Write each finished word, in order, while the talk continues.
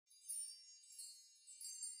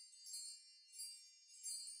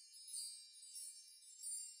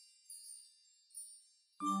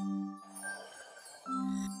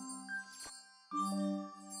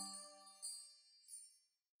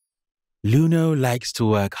Luno likes to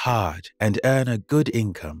work hard and earn a good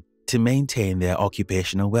income to maintain their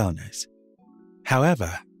occupational wellness.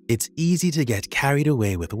 However, it's easy to get carried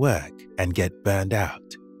away with work and get burned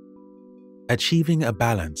out. Achieving a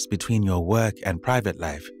balance between your work and private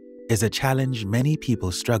life is a challenge many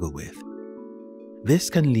people struggle with. This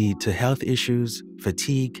can lead to health issues,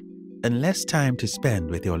 fatigue, and less time to spend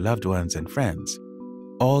with your loved ones and friends,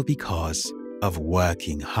 all because of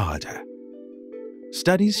working harder.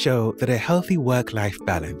 Studies show that a healthy work-life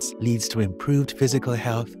balance leads to improved physical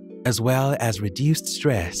health as well as reduced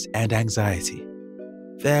stress and anxiety.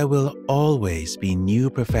 There will always be new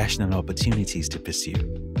professional opportunities to pursue.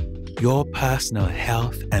 Your personal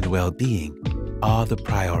health and well-being are the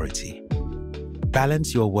priority.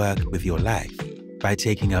 Balance your work with your life by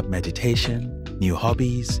taking up meditation, new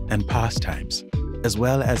hobbies, and pastimes, as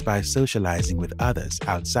well as by socializing with others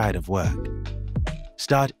outside of work.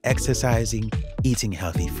 Start exercising, eating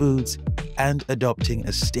healthy foods, and adopting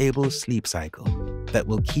a stable sleep cycle that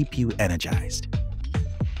will keep you energized.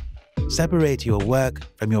 Separate your work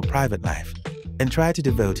from your private life and try to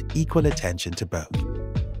devote equal attention to both.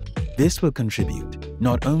 This will contribute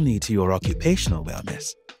not only to your occupational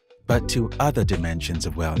wellness, but to other dimensions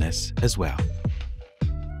of wellness as well.